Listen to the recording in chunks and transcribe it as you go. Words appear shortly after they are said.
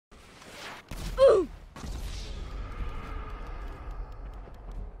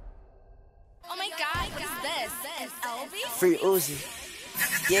Free Uzi.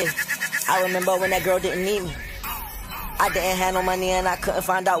 Yeah, I remember when that girl didn't need me. I didn't have no money and I couldn't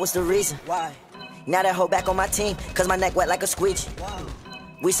find out what's the reason. Why? Now that hoe back on my team, cause my neck wet like a squeegee. Wow.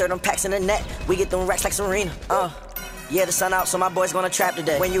 We serve them packs in the net, we get them racks like Serena. Yeah, the sun out, so my boy's gonna trap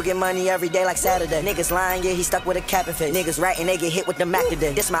today. When you get money every day like Saturday. Niggas lying, yeah, he stuck with a cap and face. Niggas ratting, they get hit with the Mac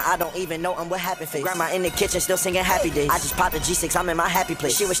today. This my I don't even know what happened face. Grandma in the kitchen still singing happy days. I just popped the G6, I'm in my happy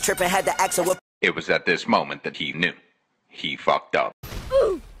place. She was tripping, had to ask her what. It was at this moment that he knew. He fucked up.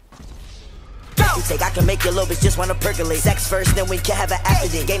 You take, I can make your little bitch just wanna percolate. Sex first, then we can have an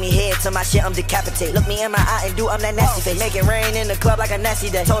accident. Gave me head to my shit, I'm decapitated. Look me in my eye and do, I'm that nasty face. Make it rain in the club like a nasty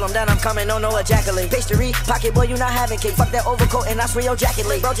day. Told him that I'm coming, no ejaculate. Pastry, pocket boy, you not having cake. Fuck that overcoat and I swear your jacket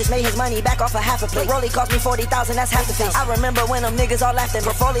late. Bro just made his money back off a half a plate. Rollie cost me 40,000, that's half the face. I remember when them niggas all laughed at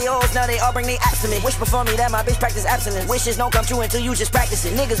portfolios, now they all bring they apps to me. Wish before me that my bitch practice abstinence. Wishes don't come true until you just practice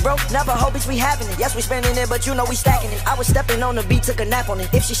it. Niggas broke, never hope bitch we having it. Yes, we spending it, but you know we stacking it. I was stepping on the beat, took a nap on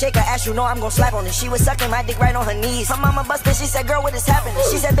it. If she shake her ass, you know I'm gon' slap on it. She was sucking my dick right on her knees. Her mama busted, she said, girl, what is happening?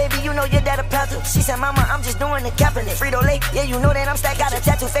 She said, baby, you know your dad a panther. She said, mama, I'm just doing the Kaepernick. Frito-Lay, yeah, you know that I'm stacked, got a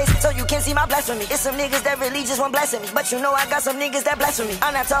tattoo face, so you can't see my blasphemy. It's some niggas that really just want blasphemy, but you know I got some niggas that blasphemy.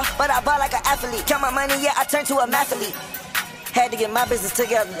 I'm not tall, but I ball like an athlete. Count my money, yeah, I turned to a mathlete. Had to get my business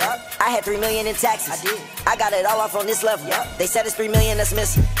together. I had 3 million in taxes. I did. I got it all off on this level. They said it's 3 million that's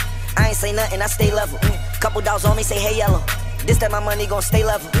missing. I ain't say nothing, I stay level. Couple dollars on me, say hey yellow. This that my money gon' stay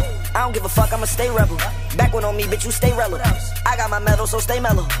level. I don't give a fuck, I'ma stay rebel. Backward on me, bitch, you stay relevant. I got my medal, so stay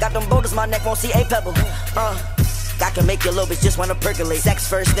mellow. Got them boulders, my neck won't see a pebble. I can make your little bitch just wanna percolate. Sex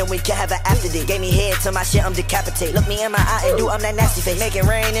first, then we can have an after date. Gave me head to my shit, I'm decapitated. Look me in my eye and do, I'm that nasty face. Make it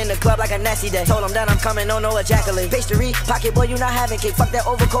rain in the club like a nasty day. Told him that I'm coming, no ejaculate. Pastry, pocket boy, you not having cake. Fuck that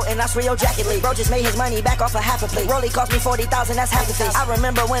overcoat and I swear your jacket late. Bro just made his money back off a half a plate. Rollie cost me 40,000, that's half the face. I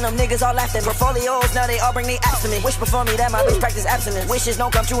remember when them niggas all laughed at portfolios, now they all bring they apps to me. Wish before me that my bitch practice abstinence. Wishes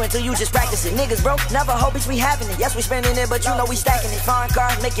don't come true until you just practice it. Niggas broke, never hope bitch we having it. Yes, we spending it, but you know we stacking it. Foreign car,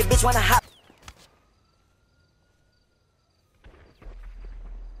 make your bitch wanna hop.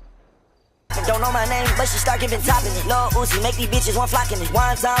 Don't know my name, but she start giving topping it. Lil Uzi, make these bitches want flocking it.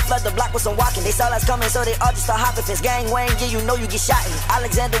 One time, flood the block with some walking. They saw us coming, so they all just start hopping. Fence gang Wayne, yeah, you know you get shot in it.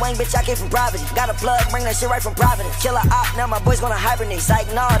 Alexander Wayne, bitch, I came from poverty. Got a plug, bring that shit right from Providence. Killer op, now my boys gonna hibernate.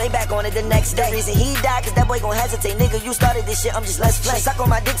 Psych, nah, they back on it the next day. The reason he died, cause that boy gon' hesitate. Nigga, you started this shit, I'm just less play. Suck on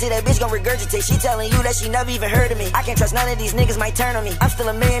my dick till that bitch gon' regurgitate. She telling you that she never even heard of me. I can't trust none of these niggas, might turn on me. I'm still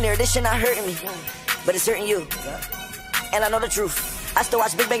a millionaire, this shit not hurting me, but it's hurting you. And I know the truth. I still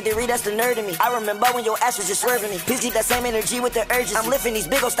watch Big Bang Theory, that's the nerd in me. I remember when your ass was just swerving me. Please keep that same energy with the urgency. I'm lifting these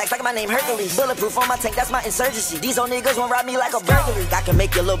big ol' stacks like my name Hercules. Bulletproof on my tank, that's my insurgency. These old niggas won't rob me like a burglary. I can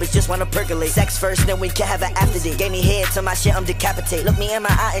make your little bitch just wanna percolate. Sex first, then we can have an after date. Gave me head to my shit, I'm decapitated. Look me in my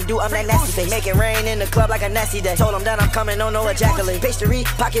eye and do, I'm that nasty face. Make it rain in the club like a nasty day. Told him that I'm coming, no ejaculate. Pastry,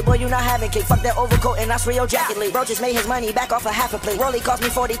 pocket boy, you not having cake. Fuck that overcoat and I swear your jacket late. Bro just made his money back off a half a plate. Rollie cost me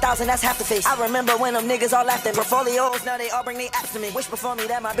 40,000, that's half the face. I remember when them niggas all laughed at portfolios, now they all bring they apps to me. Wish before me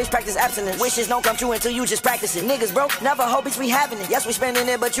that my bitch practice abstinence. Wishes don't come true until you just practice it. Niggas broke, never hope bitch we having it. Yes, we spending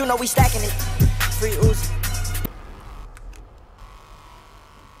it, but you know we stacking it. Free Uzi.